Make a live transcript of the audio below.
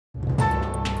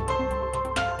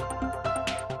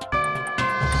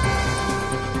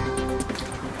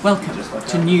Welcome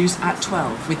to News at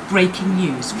 12 with breaking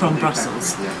news from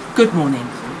Brussels. Good morning,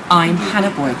 I'm Hannah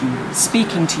Boydon,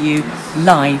 speaking to you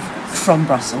live from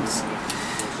Brussels.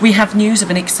 We have news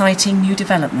of an exciting new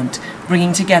development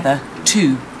bringing together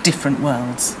two different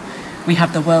worlds. We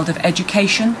have the world of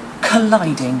education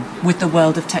colliding with the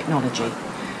world of technology.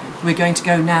 We're going to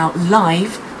go now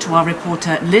live to our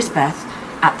reporter Liesbeth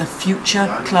at the Future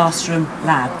Classroom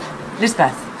Lab.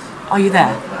 Liesbeth, are you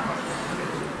there?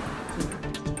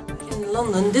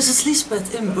 London. This is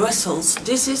Liesbeth in Brussels.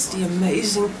 This is the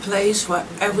amazing place where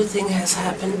everything has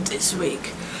happened this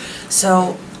week.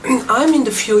 So I'm in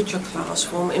the future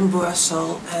classroom in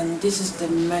Brussels, and this is the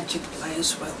magic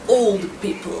place where all the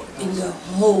people in the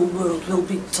whole world will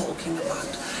be talking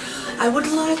about. I would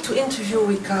like to interview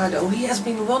Riccardo. He has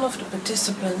been one of the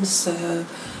participants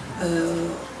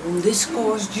on this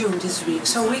course during this week.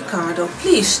 So Riccardo,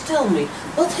 please tell me,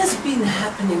 what has been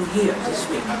happening here this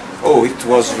week? Oh, it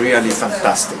was really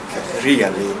fantastic,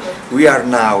 really. We are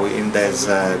now in this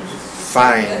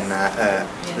fine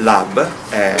lab,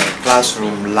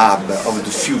 classroom lab of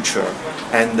the future,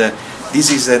 and this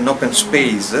is an open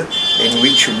space in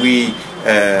which we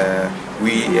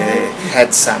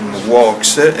had some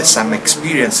works, some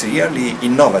experience really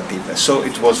innovative, so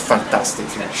it was fantastic,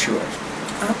 sure.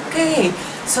 Okay,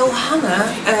 so Hannah,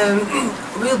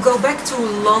 we'll go back to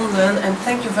London, and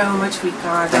thank you very much,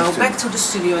 Riccardo. Back to the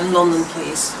studio in London,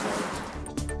 please.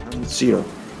 Zero.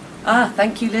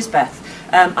 Thank you, Liesbeth.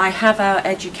 I have our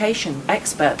education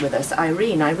expert with us,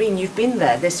 Irene. Irene, you've been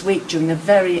there this week during the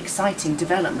very exciting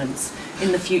developments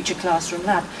in the Future Classroom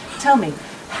Lab. Tell me,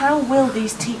 how will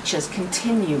these teachers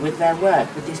continue with their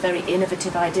work, with these very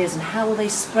innovative ideas, and how will they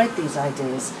spread these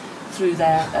ideas through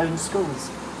their own schools?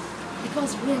 It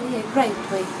was really a great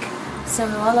week. So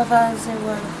all of us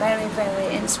were very,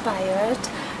 very inspired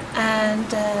and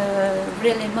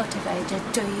really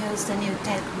motivated to use the new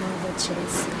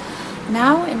technologies.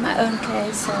 Now, in my own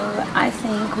case, I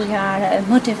think we are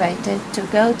motivated to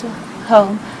go to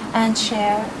home and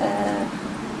share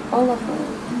all of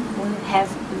what we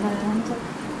have learned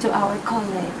to our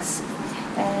colleagues.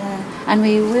 And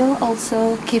we will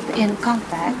also keep in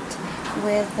contact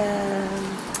with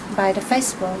by the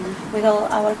Facebook with all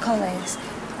our colleagues,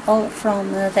 all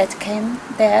from that came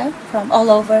there from all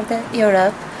over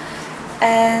Europe,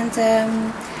 and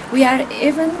we are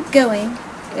even going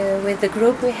with the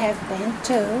group we have been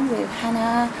to, with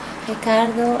Hannah,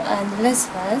 Riccardo and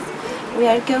Liesbeth. We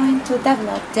are going to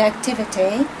develop the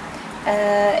activity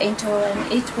into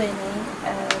an e-twinning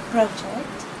project.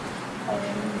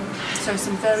 So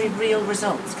some very real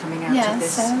results coming out of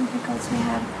this. Yes, because we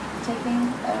have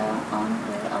taken on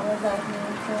with our learning.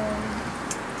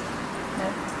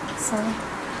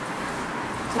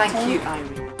 Thank you,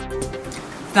 Irene.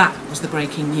 That was the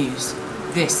breaking news.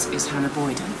 This is Hannah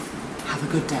Boydon. Have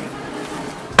a good day.